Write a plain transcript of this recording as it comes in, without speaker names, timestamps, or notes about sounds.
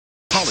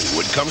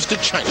Hollywood comes to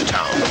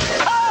Chinatown.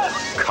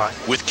 Cut.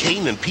 With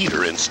Kane and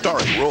Peter in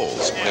starring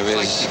roles. There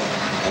is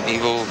an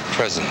evil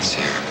presence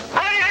here.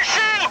 I need a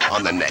shield!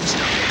 On the next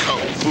Kung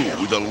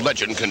Fu, the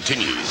legend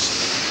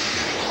continues.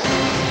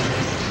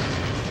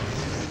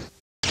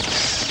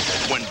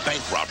 When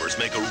bank robbers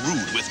make a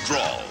rude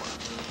withdrawal.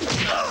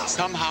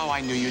 Somehow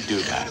I knew you'd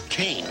do that.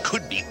 Kane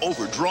could be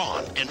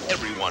overdrawn, and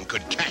everyone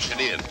could cash it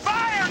in.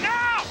 Fire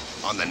now!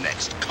 On the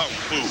next Kung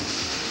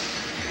Fu.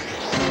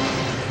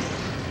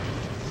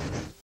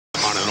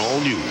 On an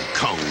all-new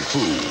Kung Fu.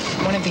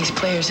 One of these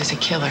players is a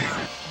killer.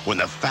 When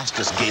the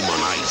fastest game on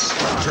ice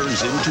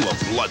turns into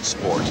a blood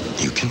sport.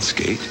 You can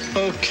skate?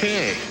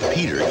 Okay.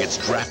 Peter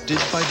gets drafted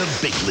by the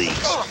big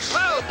leagues.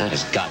 That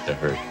has got to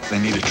hurt. They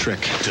need a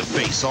trick. To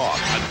face off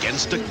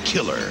against a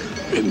killer.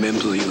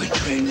 Remember you were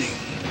training.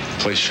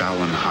 Play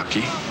Shaolin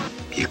hockey.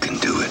 You can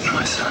do it,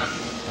 my son.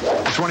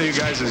 Which one of you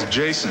guys is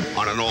Jason?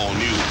 On an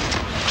all-new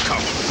Kung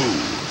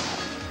Fu.